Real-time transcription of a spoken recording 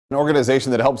An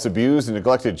organization that helps abused and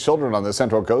neglected children on the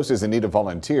Central Coast is in need of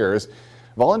volunteers.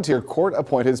 Volunteer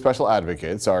court-appointed special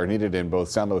advocates are needed in both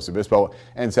San Luis Obispo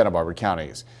and Santa Barbara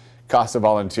counties. CASA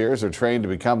volunteers are trained to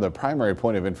become the primary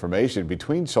point of information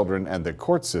between children and the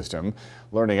court system,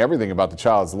 learning everything about the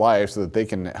child's life so that they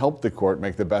can help the court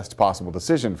make the best possible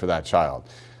decision for that child.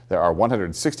 There are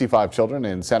 165 children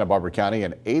in Santa Barbara County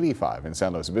and 85 in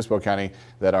San Luis Obispo County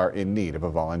that are in need of a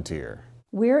volunteer.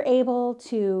 We're able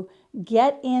to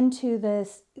get into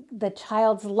the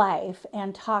child's life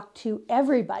and talk to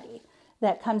everybody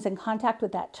that comes in contact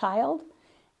with that child.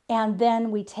 And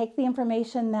then we take the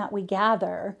information that we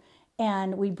gather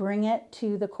and we bring it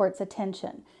to the court's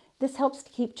attention. This helps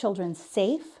to keep children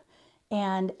safe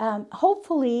and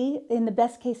hopefully, in the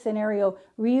best case scenario,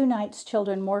 reunites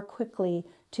children more quickly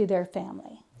to their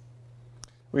family.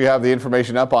 We have the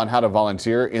information up on how to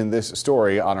volunteer in this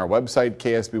story on our website,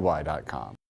 ksby.com.